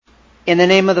In the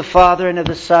name of the Father, and of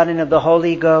the Son, and of the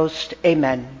Holy Ghost.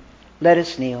 Amen. Let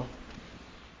us kneel.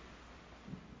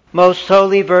 Most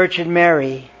Holy Virgin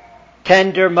Mary,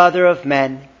 tender Mother of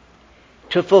men,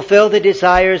 to fulfill the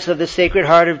desires of the Sacred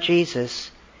Heart of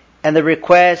Jesus and the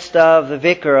request of the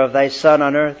Vicar of thy Son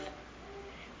on earth,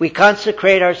 we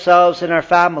consecrate ourselves and our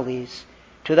families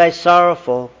to thy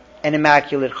sorrowful and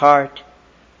immaculate heart,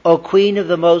 O Queen of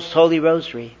the Most Holy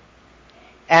Rosary.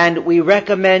 And we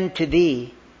recommend to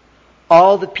thee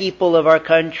all the people of our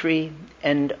country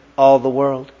and all the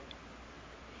world.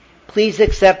 Please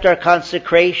accept our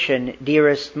consecration,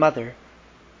 dearest Mother,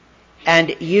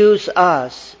 and use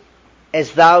us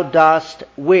as thou dost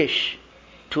wish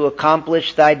to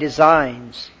accomplish thy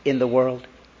designs in the world.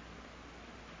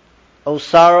 O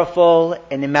sorrowful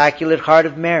and immaculate heart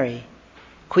of Mary,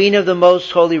 Queen of the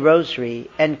Most Holy Rosary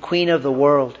and Queen of the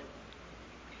world,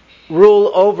 rule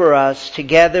over us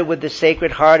together with the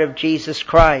Sacred Heart of Jesus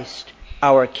Christ,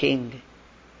 our King.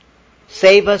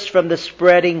 Save us from the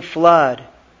spreading flood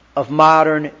of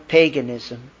modern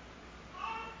paganism.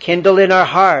 Kindle in our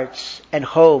hearts and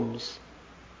homes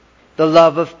the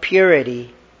love of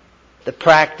purity, the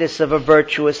practice of a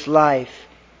virtuous life,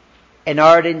 an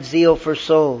ardent zeal for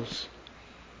souls,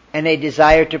 and a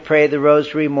desire to pray the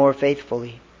Rosary more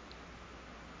faithfully.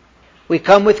 We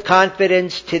come with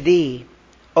confidence to thee,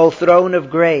 O Throne of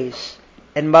Grace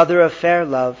and Mother of fair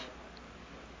love.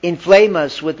 Inflame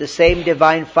us with the same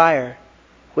divine fire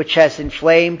which has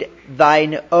inflamed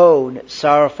thine own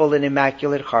sorrowful and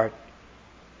immaculate heart.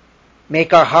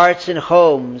 Make our hearts and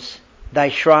homes thy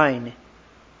shrine,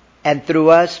 and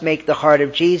through us make the heart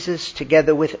of Jesus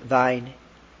together with thine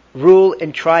rule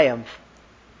and triumph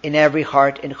in every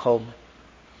heart and home.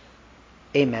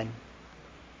 Amen.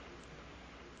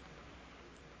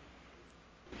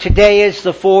 Today is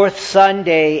the fourth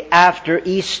Sunday after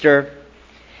Easter.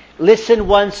 Listen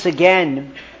once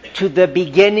again to the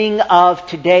beginning of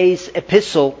today's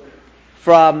epistle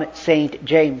from St.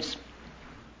 James.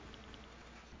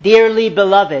 Dearly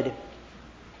beloved,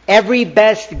 every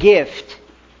best gift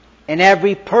and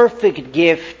every perfect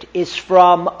gift is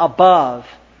from above,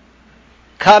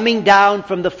 coming down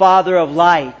from the Father of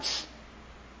lights,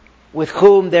 with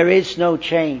whom there is no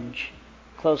change.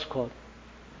 Close quote.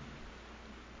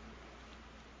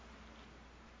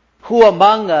 Who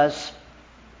among us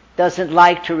doesn't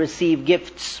like to receive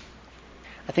gifts?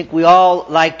 I think we all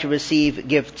like to receive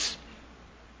gifts.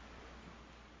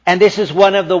 And this is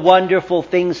one of the wonderful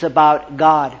things about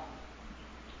God,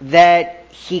 that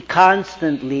He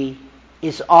constantly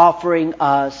is offering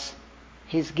us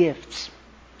His gifts.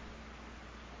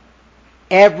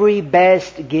 Every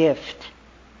best gift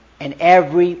and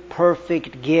every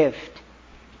perfect gift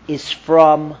is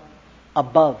from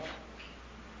above.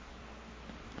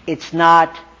 It's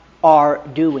not our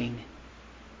doing.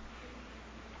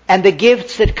 And the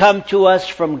gifts that come to us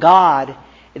from God,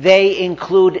 they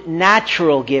include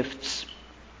natural gifts.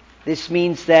 This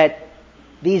means that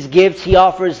these gifts, He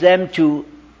offers them to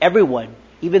everyone,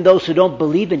 even those who don't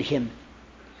believe in Him.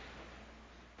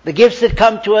 The gifts that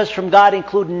come to us from God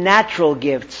include natural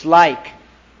gifts like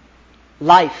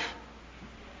life,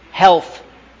 health,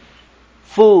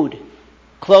 food,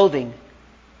 clothing,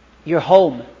 your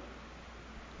home,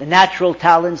 the natural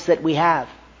talents that we have,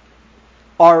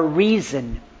 our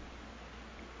reason,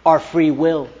 our free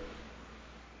will.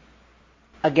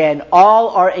 Again, all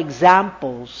are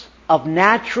examples of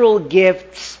natural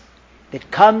gifts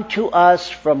that come to us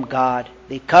from God.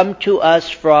 They come to us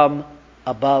from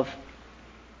above.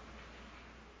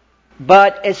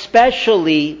 But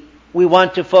especially, we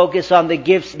want to focus on the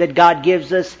gifts that God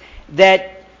gives us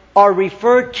that are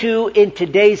referred to in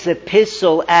today's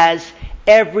epistle as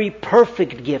every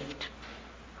perfect gift.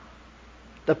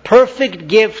 The perfect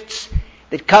gifts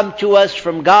that come to us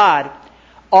from God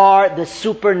are the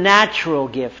supernatural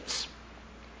gifts.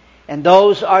 And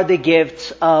those are the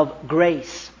gifts of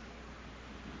grace.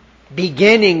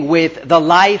 Beginning with the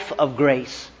life of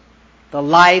grace. The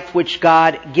life which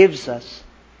God gives us.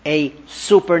 A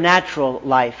supernatural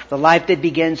life. The life that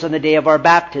begins on the day of our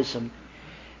baptism.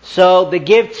 So the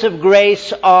gifts of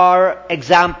grace are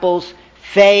examples: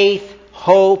 faith,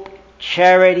 hope,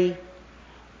 charity,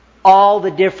 all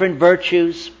the different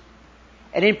virtues,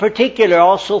 and in particular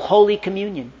also Holy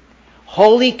Communion.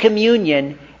 Holy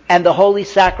Communion and the holy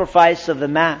sacrifice of the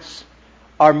Mass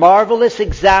are marvelous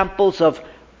examples of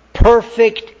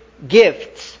perfect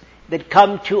gifts that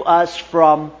come to us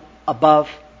from above.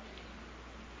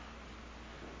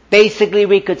 Basically,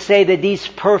 we could say that these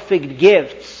perfect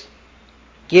gifts,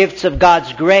 gifts of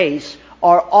God's grace,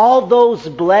 are all those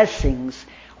blessings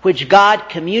which God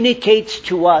communicates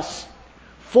to us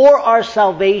for our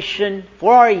salvation,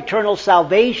 for our eternal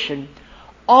salvation,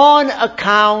 on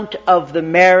account of the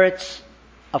merits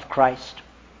of Christ.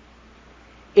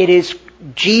 It is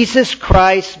Jesus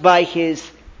Christ, by His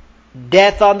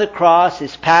death on the cross,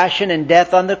 His passion and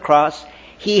death on the cross,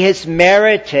 He has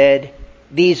merited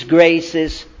these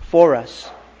graces for us.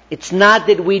 It's not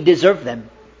that we deserve them.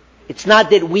 It's not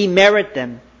that we merit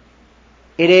them.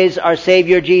 It is our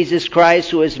Savior Jesus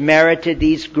Christ who has merited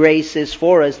these graces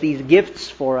for us, these gifts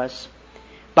for us,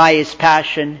 by His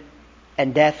passion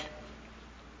and death.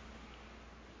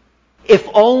 If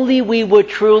only we would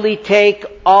truly take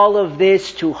all of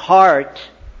this to heart,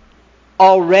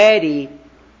 already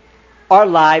our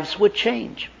lives would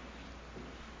change.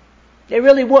 They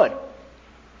really would.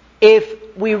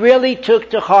 If we really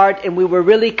took to heart and we were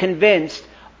really convinced,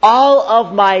 all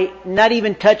of my, not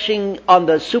even touching on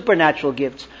the supernatural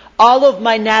gifts, all of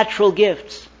my natural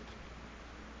gifts,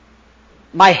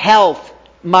 my health,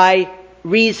 my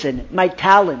reason, my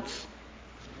talents,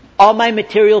 all my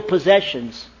material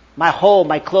possessions, my home,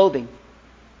 my clothing,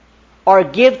 are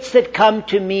gifts that come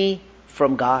to me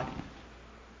from God.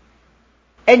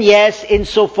 And yes,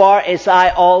 insofar as I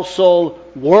also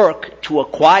work to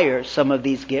acquire some of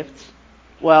these gifts,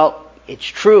 well, it's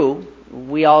true,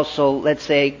 we also, let's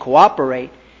say,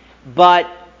 cooperate, but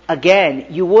again,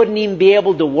 you wouldn't even be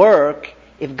able to work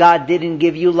if God didn't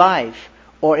give you life,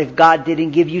 or if God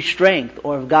didn't give you strength,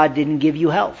 or if God didn't give you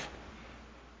health.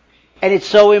 And it's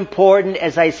so important,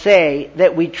 as I say,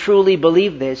 that we truly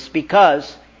believe this,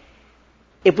 because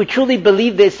if we truly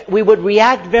believe this, we would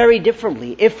react very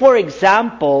differently. If, for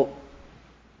example,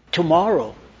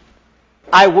 tomorrow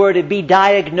I were to be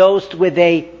diagnosed with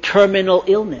a terminal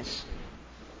illness,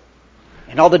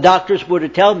 and all the doctors were to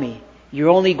tell me, you're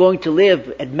only going to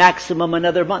live at maximum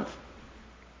another month.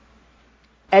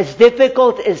 As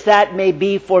difficult as that may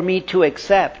be for me to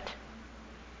accept,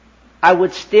 I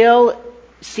would still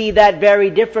see that very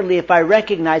differently if I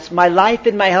recognize my life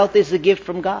and my health is a gift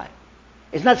from God.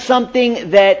 It's not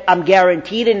something that I'm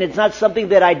guaranteed, and it's not something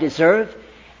that I deserve,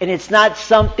 and it's not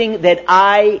something that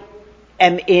I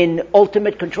am in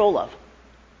ultimate control of.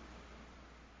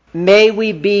 May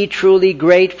we be truly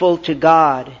grateful to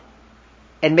God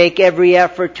and make every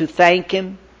effort to thank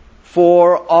Him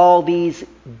for all these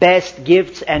best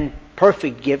gifts and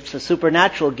perfect gifts, the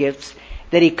supernatural gifts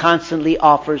that He constantly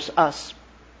offers us.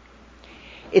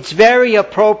 It's very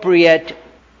appropriate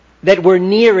that we're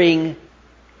nearing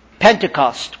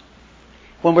Pentecost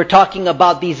when we're talking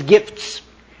about these gifts.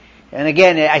 And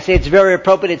again, I say it's very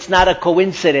appropriate. It's not a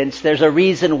coincidence. There's a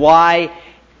reason why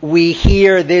we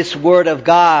hear this Word of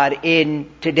God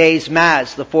in today's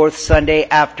Mass, the fourth Sunday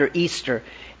after Easter,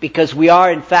 because we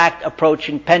are in fact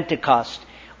approaching Pentecost.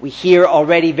 We hear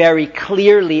already very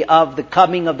clearly of the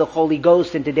coming of the Holy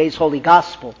Ghost in today's Holy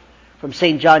Gospel from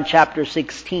St. John chapter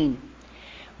 16.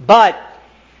 But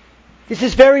this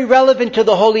is very relevant to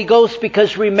the Holy Ghost,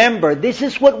 because remember, this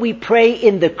is what we pray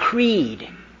in the Creed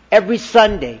every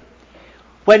Sunday.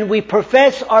 When we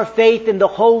profess our faith in the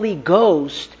Holy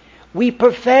Ghost, we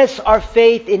profess our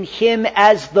faith in Him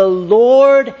as the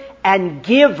Lord and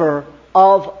giver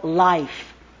of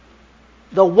life.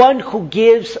 The one who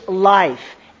gives life.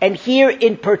 And here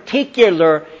in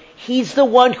particular, He's the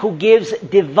one who gives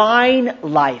divine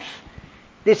life.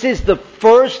 This is the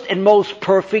first and most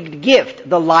perfect gift,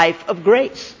 the life of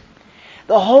grace.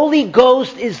 The Holy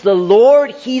Ghost is the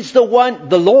Lord. He's the one,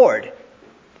 the Lord.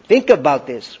 Think about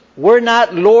this. We're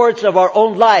not lords of our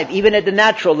own life, even at the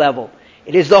natural level.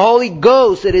 It is the Holy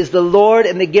Ghost that is the Lord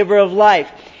and the giver of life.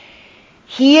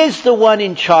 He is the one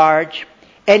in charge,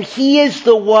 and He is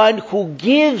the one who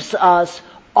gives us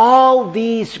all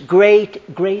these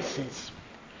great graces.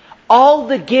 All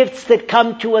the gifts that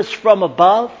come to us from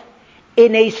above,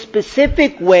 in a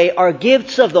specific way, are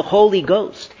gifts of the Holy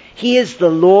Ghost. He is the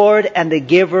Lord and the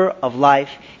giver of life.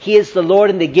 He is the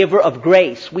Lord and the giver of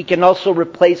grace. We can also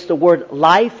replace the word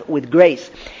life with grace.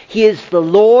 He is the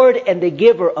Lord and the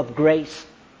giver of grace.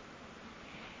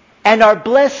 And our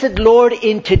blessed Lord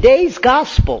in today's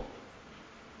gospel,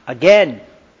 again,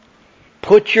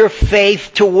 put your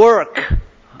faith to work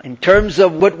in terms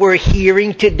of what we're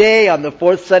hearing today on the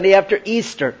fourth Sunday after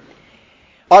Easter.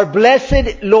 Our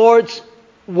blessed Lord's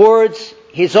words,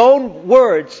 His own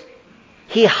words,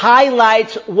 He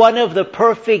highlights one of the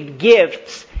perfect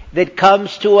gifts that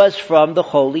comes to us from the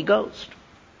Holy Ghost.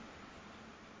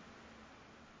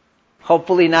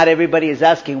 Hopefully not everybody is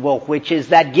asking, well, which is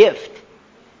that gift?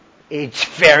 It's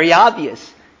very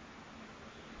obvious.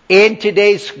 In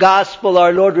today's gospel,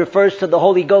 our Lord refers to the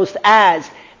Holy Ghost as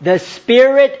the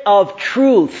Spirit of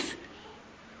truth,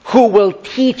 who will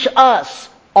teach us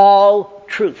all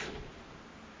truth.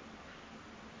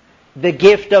 the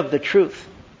gift of the truth.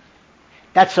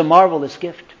 That's a marvelous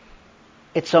gift.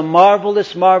 It's a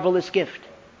marvelous, marvelous gift.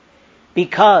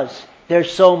 Because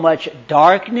there's so much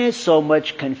darkness, so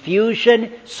much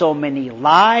confusion, so many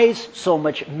lies, so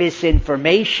much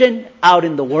misinformation out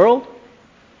in the world.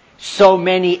 So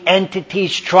many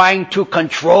entities trying to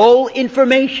control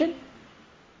information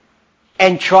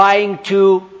and trying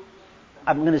to,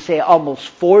 I'm going to say almost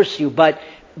force you, but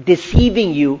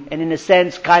deceiving you and in a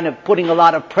sense kind of putting a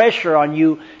lot of pressure on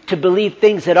you to believe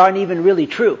things that aren't even really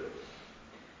true.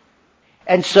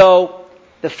 And so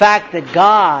the fact that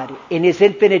God in His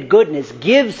infinite goodness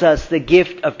gives us the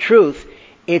gift of truth,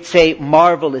 it's a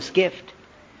marvelous gift.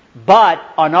 But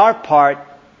on our part,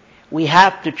 we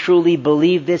have to truly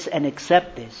believe this and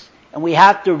accept this. And we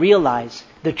have to realize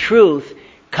the truth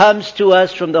comes to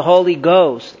us from the Holy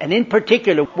Ghost. And in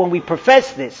particular, when we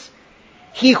profess this,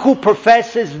 he who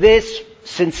professes this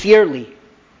sincerely,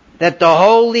 that the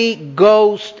Holy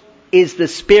Ghost is the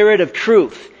Spirit of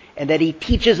truth, and that He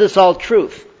teaches us all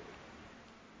truth,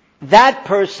 that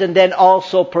person then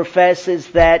also professes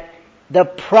that the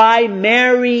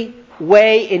primary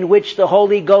way in which the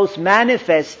Holy Ghost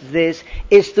manifests this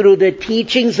is through the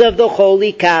teachings of the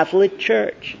Holy Catholic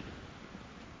Church.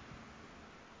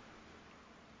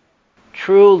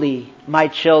 Truly, my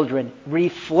children,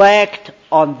 reflect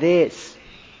on this.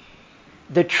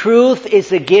 The truth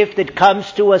is a gift that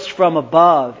comes to us from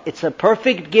above. It's a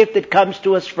perfect gift that comes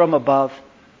to us from above.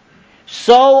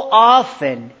 So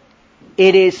often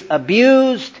it is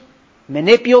abused,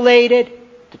 manipulated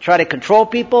to try to control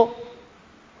people.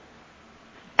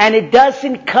 And it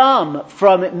doesn't come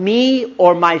from me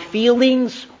or my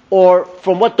feelings or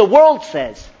from what the world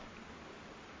says.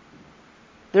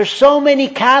 There's so many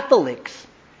Catholics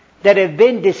that have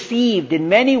been deceived in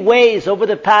many ways over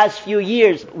the past few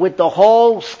years with the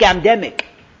whole scamdemic.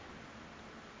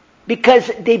 Because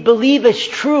they believe as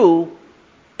true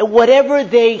whatever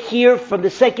they hear from the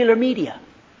secular media.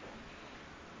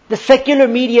 The secular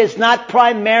media is not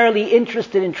primarily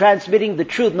interested in transmitting the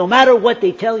truth, no matter what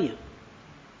they tell you.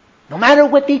 No matter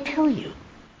what they tell you.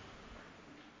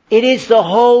 It is the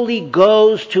Holy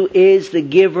Ghost who is the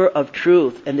giver of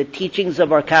truth and the teachings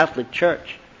of our Catholic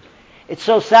Church. It's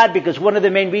so sad because one of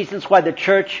the main reasons why the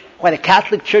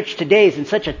Catholic Church today is in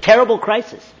such a terrible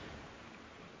crisis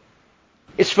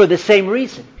is for the same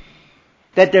reason.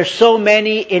 That there's so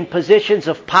many in positions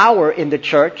of power in the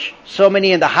church, so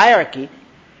many in the hierarchy,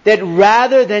 that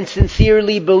rather than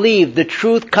sincerely believe the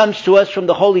truth comes to us from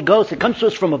the Holy Ghost, it comes to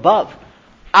us from above.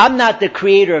 I'm not the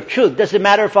creator of truth. Doesn't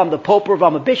matter if I'm the Pope or if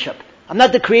I'm a bishop. I'm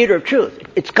not the creator of truth.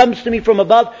 It comes to me from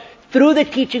above through the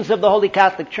teachings of the Holy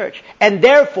Catholic Church. And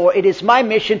therefore, it is my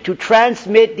mission to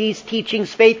transmit these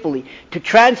teachings faithfully, to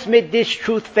transmit this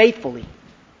truth faithfully.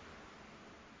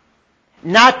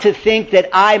 Not to think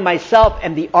that I myself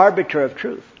am the arbiter of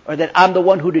truth, or that I'm the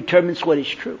one who determines what is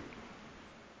true.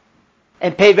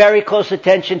 And pay very close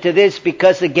attention to this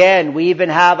because, again, we even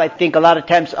have, I think, a lot of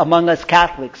times among us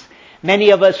Catholics,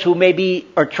 many of us who maybe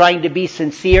are trying to be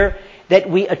sincere, that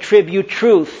we attribute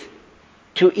truth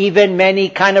to even many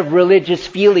kind of religious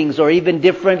feelings or even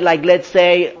different, like let's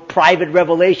say, private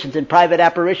revelations and private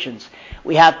apparitions.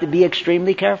 We have to be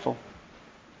extremely careful.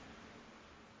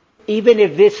 Even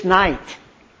if this night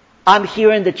I'm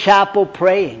here in the chapel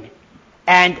praying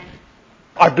and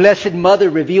our Blessed Mother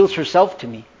reveals herself to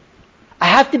me, I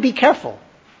have to be careful.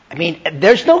 I mean,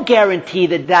 there's no guarantee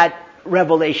that that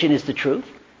revelation is the truth.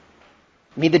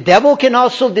 I mean, the devil can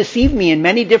also deceive me in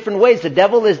many different ways. The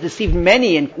devil has deceived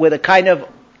many with a kind of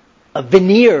a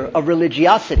veneer of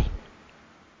religiosity.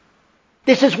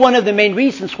 This is one of the main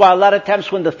reasons why a lot of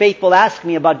times when the faithful ask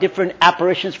me about different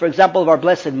apparitions, for example, of our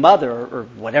Blessed Mother or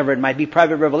whatever it might be,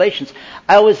 private revelations,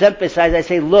 I always emphasize, I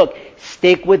say, look,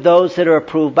 stick with those that are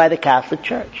approved by the Catholic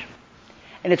Church.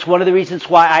 And it's one of the reasons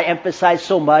why I emphasize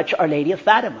so much Our Lady of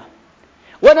Fatima.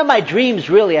 One of my dreams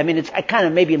really, I kind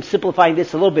of maybe I'm simplifying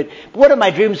this a little bit, but one of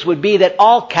my dreams would be that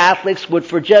all Catholics would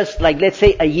for just like, let's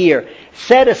say a year,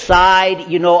 set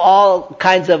aside, all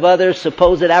kinds of other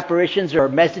supposed apparitions or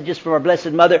messages from our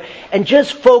Blessed Mother and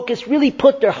just focus, really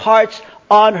put their hearts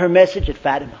on her message at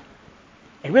Fatima.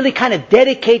 And really kind of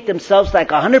dedicate themselves like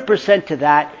 100% to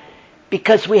that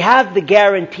because we have the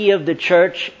guarantee of the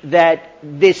Church that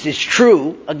this is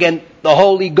true. Again, the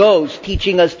Holy Ghost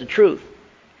teaching us the truth.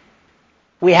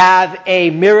 We have a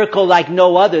miracle like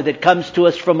no other that comes to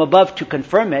us from above to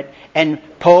confirm it, and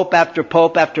Pope after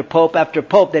Pope after Pope after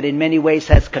Pope that in many ways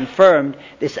has confirmed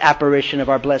this apparition of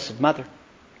our Blessed Mother.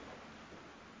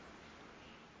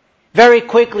 Very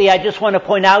quickly, I just want to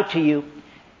point out to you,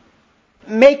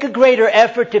 make a greater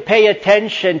effort to pay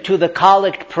attention to the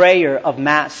collect prayer of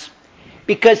Mass.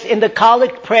 Because in the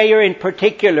collect prayer in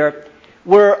particular,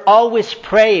 we're always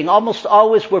praying, almost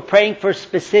always we're praying for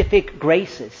specific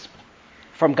graces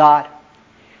from God.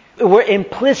 We're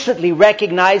implicitly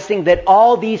recognizing that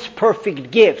all these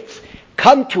perfect gifts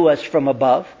come to us from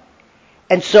above.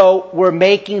 And so we're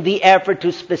making the effort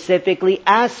to specifically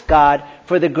ask God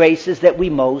for the graces that we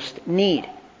most need.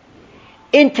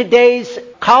 In today's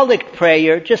collect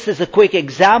prayer, just as a quick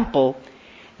example,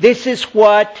 this is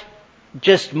what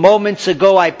just moments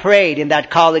ago I prayed in that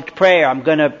collect prayer. I'm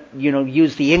going to,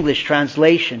 use the English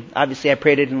translation. Obviously I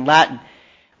prayed it in Latin.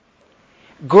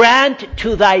 Grant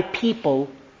to thy people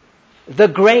the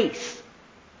grace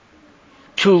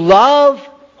to love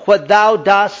what thou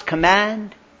dost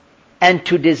command and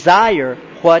to desire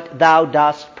what thou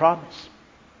dost promise.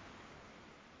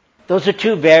 Those are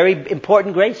two very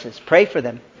important graces. Pray for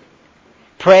them.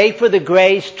 Pray for the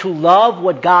grace to love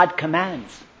what God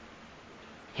commands.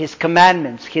 His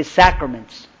commandments, His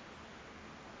sacraments,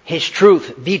 His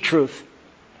truth, the truth.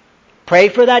 Pray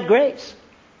for that grace.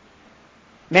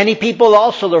 Many people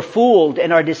also are fooled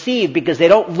and are deceived because they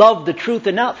don't love the truth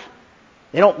enough.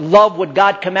 They don't love what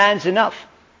God commands enough.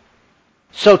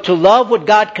 So to love what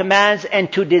God commands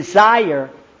and to desire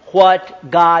what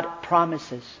God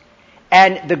promises.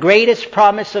 And the greatest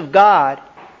promise of God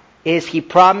is He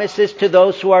promises to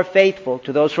those who are faithful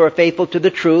to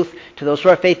the truth, to those who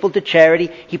are faithful to charity,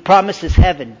 He promises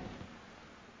heaven.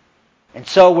 And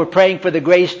so we're praying for the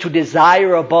grace to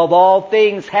desire above all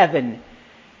things heaven.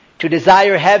 To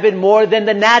desire heaven more than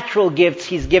the natural gifts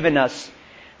He's given us.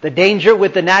 The danger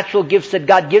with the natural gifts that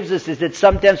God gives us is that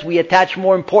sometimes we attach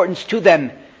more importance to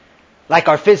them. Like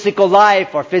our physical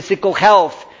life, our physical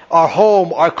health, our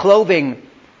home, our clothing,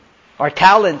 our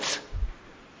talents,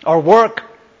 our work.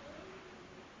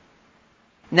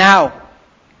 Now,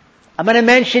 I'm going to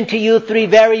mention to you three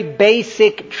very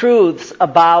basic truths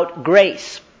about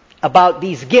grace, about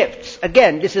these gifts.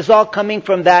 Again, this is all coming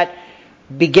from that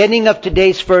beginning of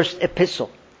today's first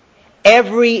epistle.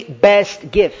 Every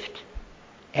best gift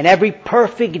and every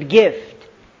perfect gift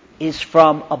is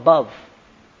from above.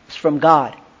 It's from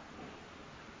God.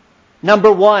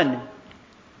 Number one,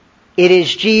 it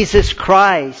is Jesus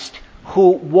Christ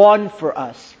who won for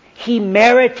us. He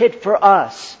merited for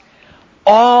us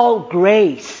all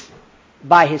grace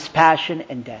by His passion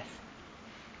and death.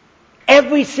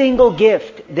 Every single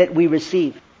gift that we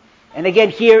receive. And again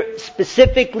here,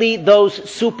 specifically those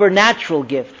supernatural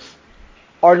gifts.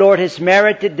 Our Lord has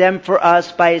merited them for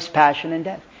us by His passion and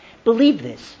death. Believe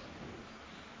this.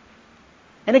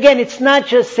 And again, it's not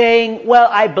just saying, well,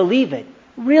 I believe it.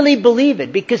 Really believe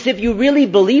it. Because if you really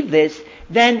believe this,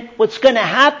 then what's going to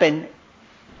happen,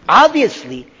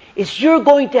 obviously, is you're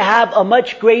going to have a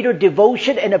much greater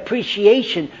devotion and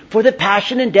appreciation for the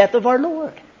passion and death of our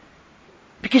Lord.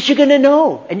 Because you're going to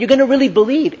know and you're going to really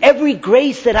believe every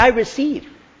grace that I receive.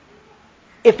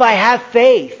 If I have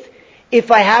faith,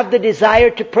 if I have the desire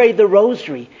to pray the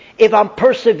rosary, if I'm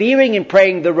persevering in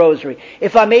praying the rosary,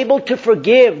 if I'm able to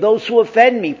forgive those who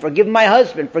offend me, forgive my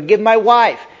husband, forgive my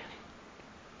wife,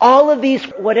 all of these,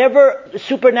 whatever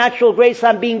supernatural grace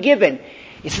I'm being given,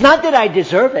 it's not that I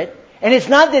deserve it, and it's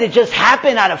not that it just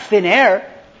happened out of thin air,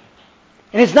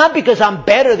 and it's not because I'm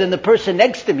better than the person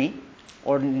next to me,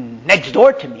 or next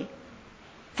door to me.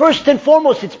 First and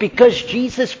foremost, it's because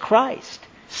Jesus Christ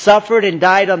suffered and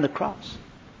died on the cross.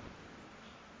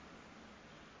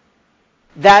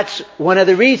 That's one of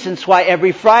the reasons why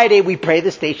every Friday we pray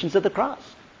the Stations of the Cross.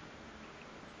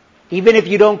 Even if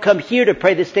you don't come here to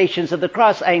pray the Stations of the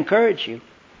Cross, I encourage you.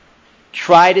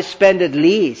 Try to spend at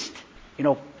least,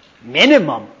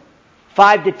 minimum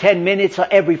 5 to 10 minutes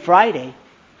every Friday.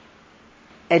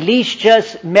 At least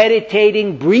just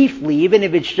meditating briefly, even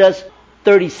if it's just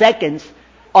 30 seconds,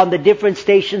 on the different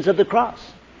Stations of the Cross.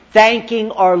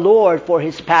 Thanking our Lord for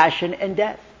His passion and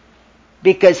death.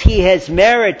 Because He has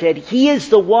merited, He is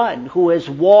the one who has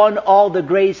won all the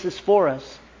graces for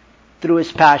us through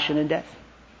His passion and death.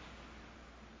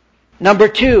 Number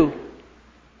two,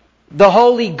 the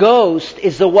Holy Ghost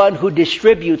is the one who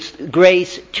distributes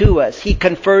grace to us. He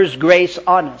confers grace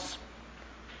on us.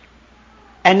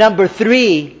 And number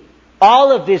three,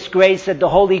 all of this grace that the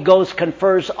Holy Ghost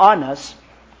confers on us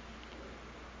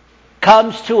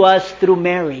comes to us through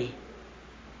Mary.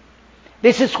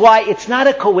 This is why it's not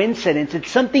a coincidence. It's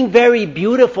something very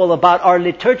beautiful about our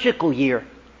liturgical year.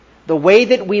 The way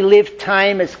that we live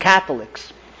time as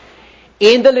Catholics.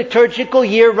 In the liturgical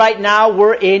year right now,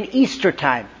 we're in Easter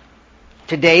time.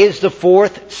 Today is the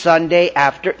 4th Sunday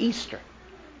after Easter.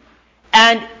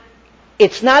 And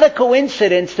it's not a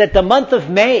coincidence that the month of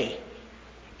May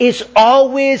is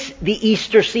always the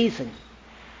Easter season.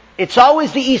 It's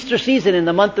always the Easter season in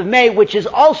the month of May, which is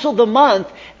also the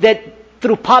month that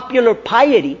through popular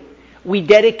piety we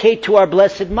dedicate to our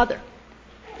Blessed Mother.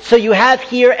 So you have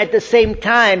here at the same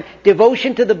time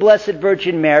devotion to the Blessed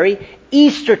Virgin Mary,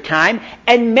 Easter time,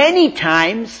 and many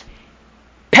times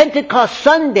Pentecost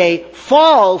Sunday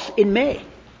falls in May.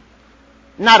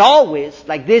 Not always.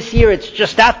 Like this year it's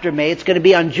just after May. It's going to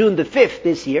be on June the 5th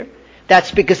this year.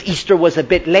 That's because Easter was a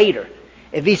bit later.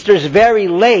 If Easter is very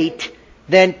late,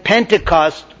 then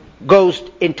Pentecost goes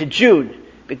into June,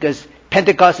 because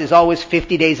Pentecost is always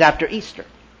 50 days after Easter.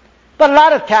 But a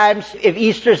lot of times, if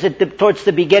Easter is towards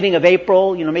the beginning of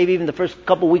April, maybe even the first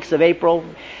couple weeks of April,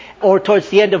 or towards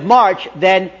the end of March,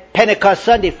 then Pentecost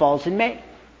Sunday falls in May.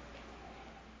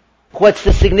 What's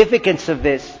the significance of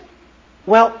this?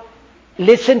 Well,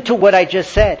 listen to what I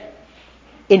just said.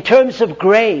 In terms of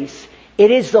grace,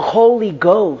 it is the Holy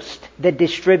Ghost that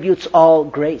distributes all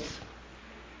grace.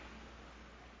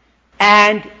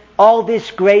 And all this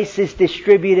grace is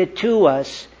distributed to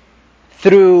us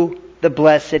through the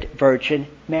Blessed Virgin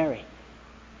Mary.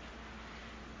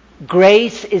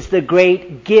 Grace is the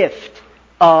great gift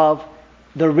of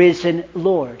the risen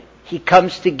Lord. He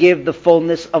comes to give the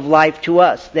fullness of life to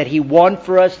us that He won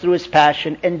for us through His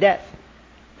passion and death.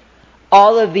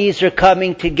 All of these are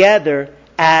coming together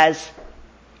as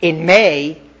in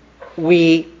May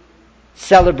we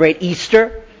celebrate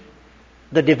Easter,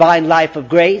 the divine life of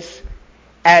grace,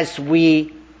 as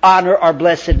we honor our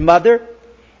Blessed Mother,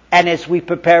 and as we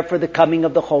prepare for the coming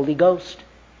of the Holy Ghost.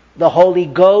 The Holy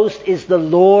Ghost is the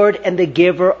Lord and the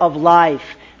giver of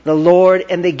life, the Lord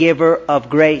and the giver of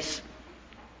grace.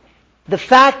 The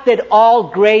fact that all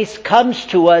grace comes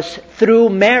to us through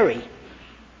Mary,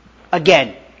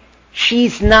 again,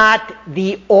 she's not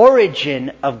the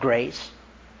origin of grace.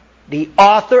 The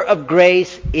author of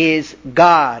grace is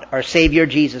God, our Savior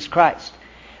Jesus Christ.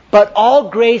 But all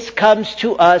grace comes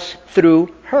to us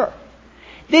through her.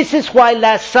 This is why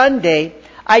last Sunday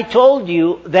I told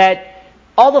you that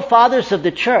all the fathers of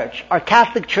the church, our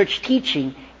Catholic Church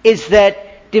teaching, is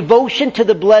that devotion to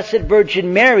the Blessed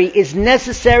Virgin Mary is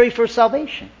necessary for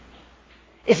salvation.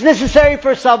 It's necessary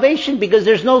for salvation because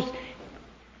there's no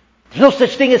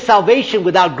such thing as salvation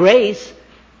without grace,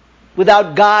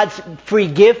 without God's free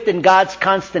gift and God's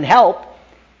constant help.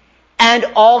 And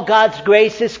all God's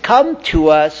graces come to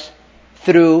us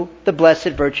through the Blessed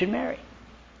Virgin Mary.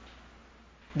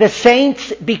 The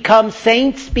saints become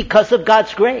saints because of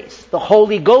God's grace. The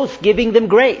Holy Ghost giving them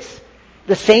grace.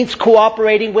 The saints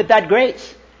cooperating with that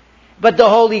grace. But the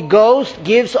Holy Ghost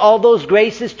gives all those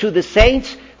graces to the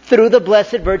saints through the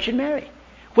Blessed Virgin Mary.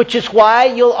 Which is why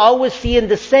you'll always see in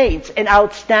the saints an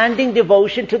outstanding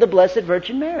devotion to the Blessed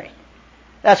Virgin Mary.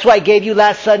 That's why I gave you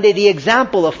last Sunday the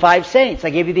example of 5 saints. I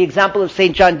gave you the example of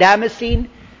St. John Damascene,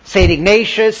 St.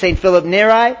 Ignatius, St. Philip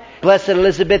Neri, Blessed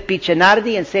Elizabeth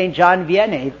Piccinardi, and St. John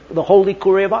Vianney, the holy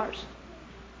Curé of Ars.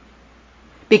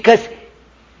 Because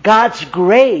God's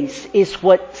grace is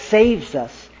what saves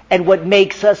us and what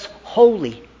makes us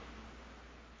holy.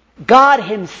 God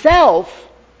Himself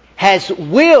has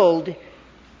willed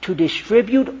to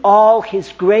distribute all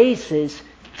His graces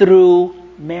through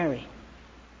Mary.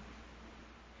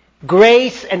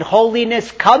 Grace and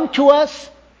holiness come to us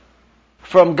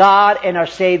from God and our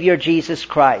Savior Jesus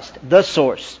Christ, the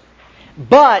source.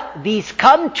 But these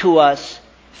come to us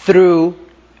through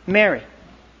Mary.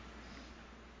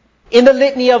 In the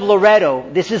Litany of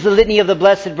Loreto, this is the Litany of the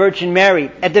Blessed Virgin Mary.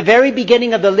 At the very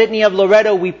beginning of the Litany of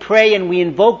Loreto, we pray and we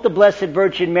invoke the Blessed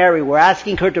Virgin Mary. We're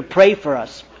asking her to pray for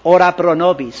us. Ora pro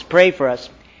nobis, pray for us.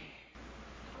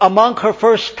 Among her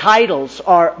first titles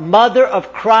are Mother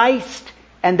of Christ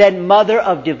and then Mother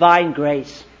of Divine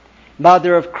Grace.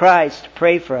 Mother of Christ,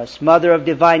 pray for us. Mother of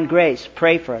Divine Grace,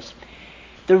 pray for us.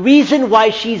 The reason why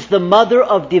she's the Mother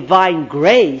of Divine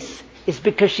Grace is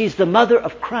because she's the Mother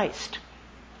of Christ.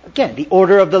 Again, the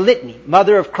order of the litany.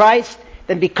 Mother of Christ,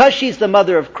 then because she's the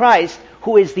Mother of Christ,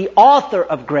 who is the author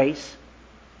of grace,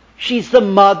 she's the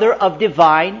Mother of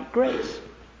Divine Grace.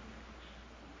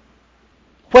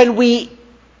 When we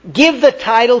give the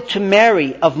title to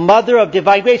Mary of Mother of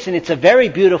Divine Grace, and it's a very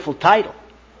beautiful title.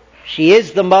 She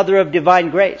is the Mother of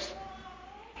Divine Grace.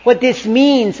 What this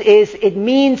means is, it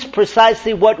means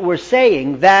precisely what we're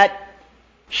saying, that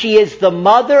she is the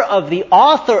mother of the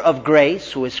author of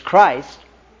grace, who is Christ.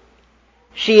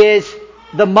 She is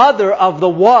the mother of the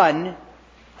one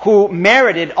who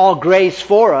merited all grace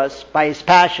for us by His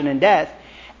passion and death,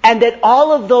 and that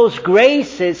all of those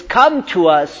graces come to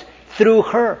us through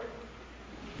her.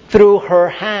 Through her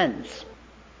hands.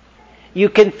 You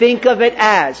can think of it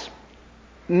as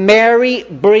Mary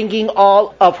bringing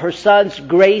all of her Son's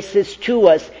graces to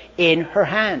us in her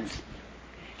hands.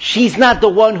 She's not the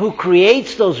one who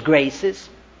creates those graces,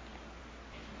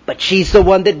 but she's the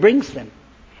one that brings them.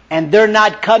 And they're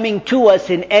not coming to us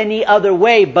in any other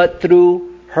way but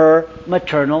through her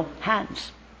maternal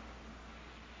hands.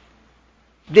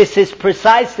 This is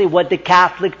precisely what the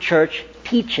Catholic Church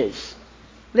teaches.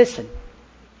 Listen.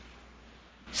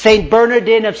 Saint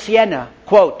Bernardine of Siena,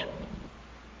 quote,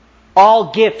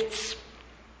 all gifts,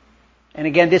 and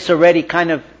again this already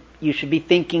kind of, you should be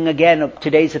thinking again of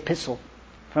today's epistle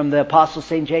from the Apostle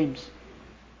St. James.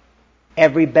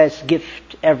 Every best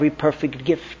gift, every perfect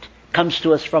gift comes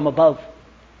to us from above.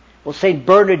 Well, Saint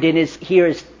Bernardine is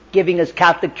giving us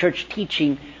Catholic Church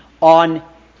teaching on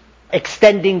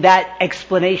extending that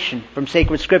explanation from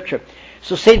sacred scripture.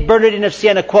 So Saint Bernardine of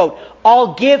Siena, quote,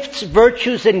 all gifts,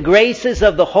 virtues, and graces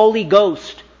of the Holy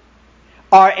Ghost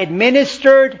are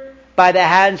administered by the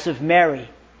hands of Mary,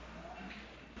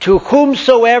 to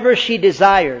whomsoever she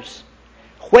desires,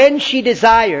 when she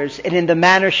desires, and in the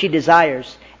manner she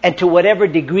desires, and to whatever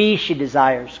degree she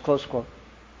desires, close quote.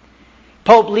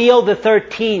 Pope Leo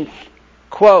XIII,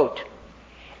 quote,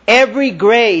 every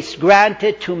grace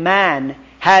granted to man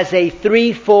has a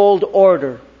threefold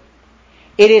order.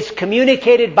 It is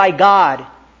communicated by God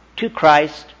to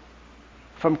Christ.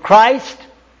 From Christ,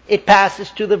 it passes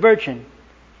to the Virgin.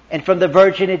 And from the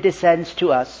Virgin, it descends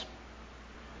to us.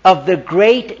 Of the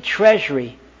great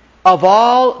treasury of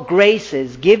all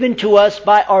graces given to us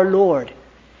by our Lord,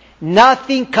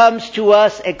 nothing comes to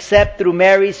us except through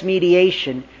Mary's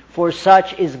mediation, for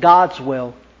such is God's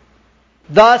will.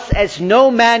 Thus, as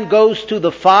no man goes to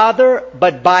the Father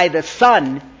but by the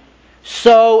Son,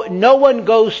 so no one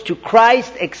goes to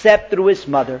Christ except through his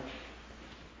mother.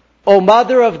 O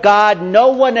Mother of God, no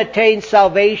one attains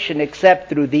salvation except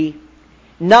through thee.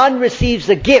 None receives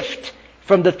a gift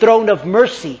from the throne of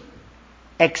mercy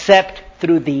except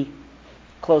through thee.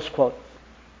 Close quote.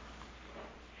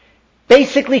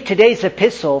 Basically, today's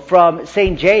epistle from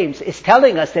St. James is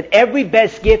telling us that every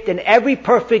best gift and every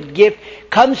perfect gift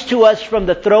comes to us from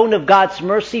the throne of God's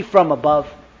mercy from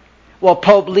above. Well,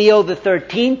 Pope Leo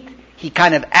XIII, he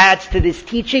kind of adds to this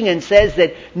teaching and says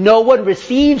that no one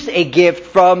receives a gift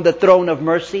from the throne of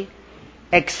mercy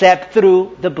except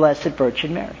through the Blessed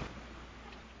Virgin Mary.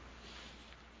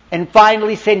 And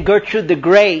finally, St. Gertrude the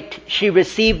Great, she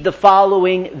received the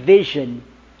following vision.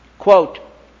 Quote,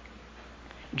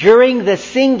 during the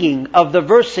singing of the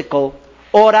versicle,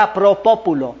 Ora pro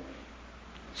populo.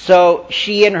 So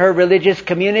she and her religious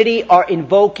community are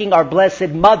invoking our Blessed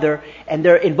Mother, and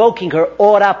they're invoking her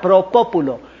Ora pro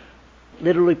populo.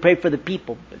 Literally pray for the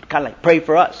people, but kind of like pray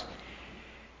for us.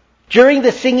 During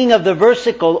the singing of the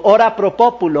versicle, Ora pro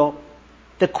populo,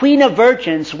 the Queen of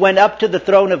Virgins went up to the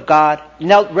throne of God,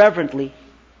 knelt reverently,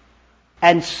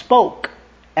 and spoke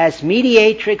as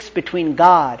mediatrix between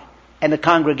God and the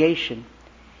congregation,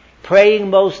 praying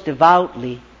most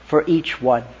devoutly for each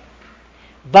one.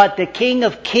 But the King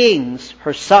of Kings,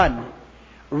 her son,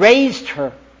 raised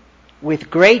her with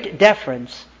great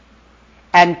deference,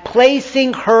 and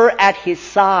placing her at his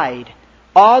side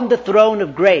on the throne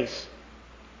of grace,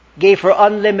 gave her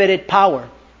unlimited power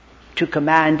to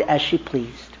command as she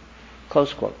pleased.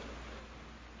 Close quote.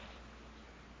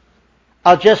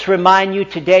 I'll just remind you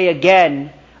today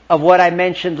again of what I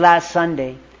mentioned last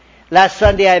Sunday. Last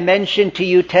Sunday I mentioned to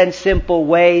you 10 simple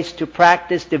ways to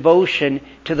practice devotion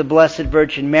to the Blessed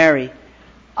Virgin Mary.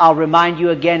 I'll remind you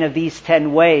again of these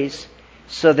 10 ways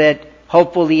so that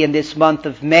hopefully in this month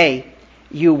of May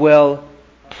you will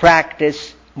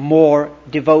practice more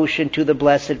devotion to the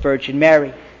Blessed Virgin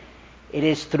Mary. It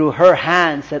is through her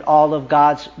hands that all of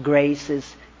God's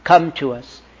graces come to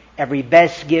us. Every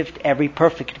best gift, every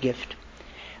perfect gift.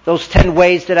 Those 10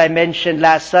 ways that I mentioned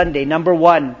last Sunday. Number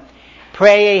 1,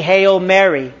 pray a Hail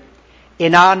Mary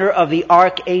in honor of the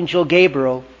Archangel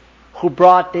Gabriel, who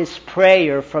brought this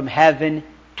prayer from heaven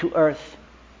to earth.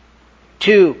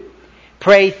 2,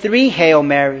 pray 3 Hail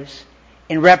Marys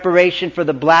in reparation for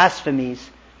the blasphemies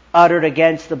uttered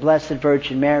against the Blessed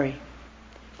Virgin Mary.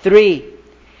 3,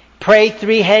 pray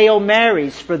 3 Hail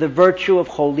Marys for the virtue of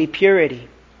holy purity.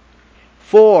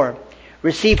 4,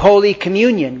 receive Holy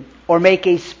Communion or make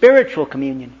a spiritual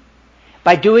communion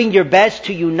by doing your best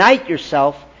to unite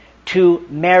yourself to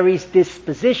Mary's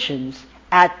dispositions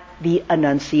at the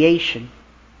Annunciation.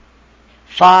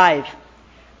 5,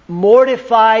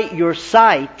 mortify your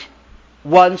sight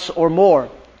once or more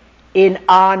in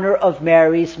honor of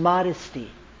Mary's modesty.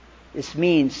 This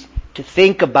means to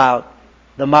think about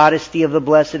the modesty of the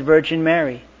Blessed Virgin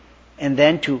Mary, and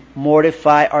then to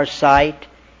mortify our sight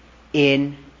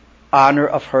in honor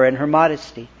of her and her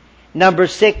modesty. Number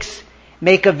 6,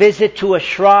 make a visit to a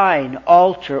shrine,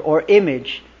 altar, or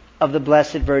image of the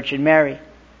Blessed Virgin Mary.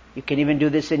 You can even do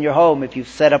this in your home if you've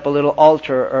set up a little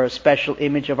altar or a special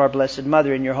image of our Blessed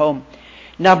Mother in your home.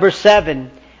 Number 7,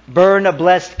 burn a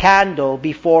blessed candle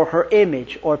before her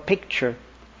image or picture.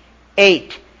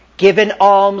 8, give an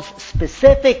alms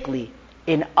specifically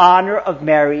in honor of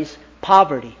Mary's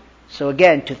poverty. So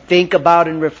again, to think about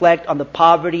and reflect on the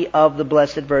poverty of the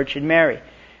Blessed Virgin Mary.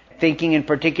 Thinking in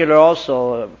particular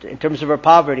also, in terms of her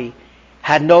poverty,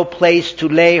 had no place to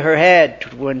lay her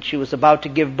head when she was about to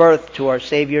give birth to our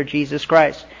Savior Jesus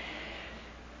Christ.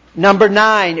 Number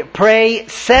 9, pray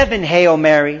 7 Hail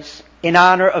Marys in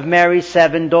honor of Mary's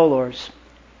 7 dolors.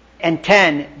 And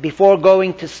 10, before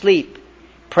going to sleep,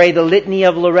 pray the Litany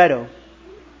of Loretto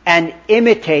and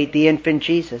imitate the infant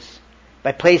Jesus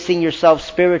by placing yourself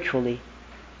spiritually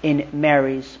in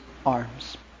Mary's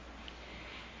arms.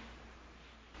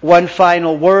 One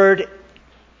final word.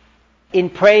 In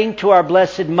praying to our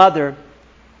Blessed Mother,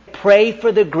 pray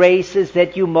for the graces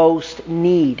that you most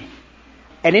need.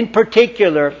 And in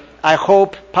particular, I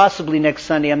hope, possibly next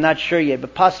Sunday, I'm not sure yet,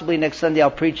 but possibly next Sunday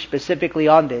I'll preach specifically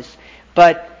on this.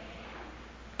 But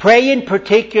pray in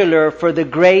particular for the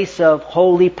grace of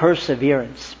holy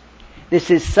perseverance.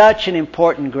 This is such an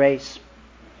important grace,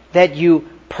 that you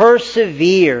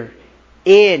persevere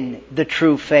in the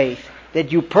true faith,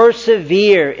 that you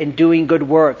persevere in doing good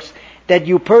works, that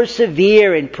you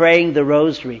persevere in praying the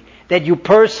rosary, that you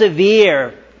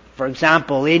persevere, for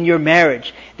example, in your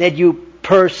marriage, that you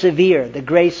persevere, the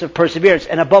grace of perseverance,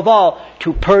 and above all,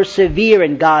 to persevere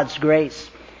in God's grace.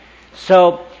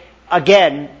 So,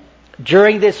 again,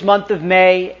 during this month of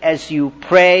May, as you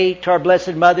pray to our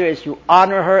Blessed Mother, as you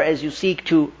honor her, as you seek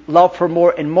to love her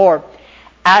more and more,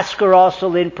 ask her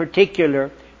also in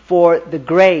particular for the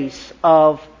grace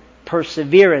of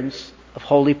perseverance, of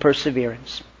holy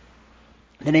perseverance.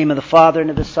 In the name of the Father, and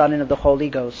of the Son, and of the Holy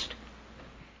Ghost.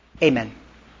 Amen.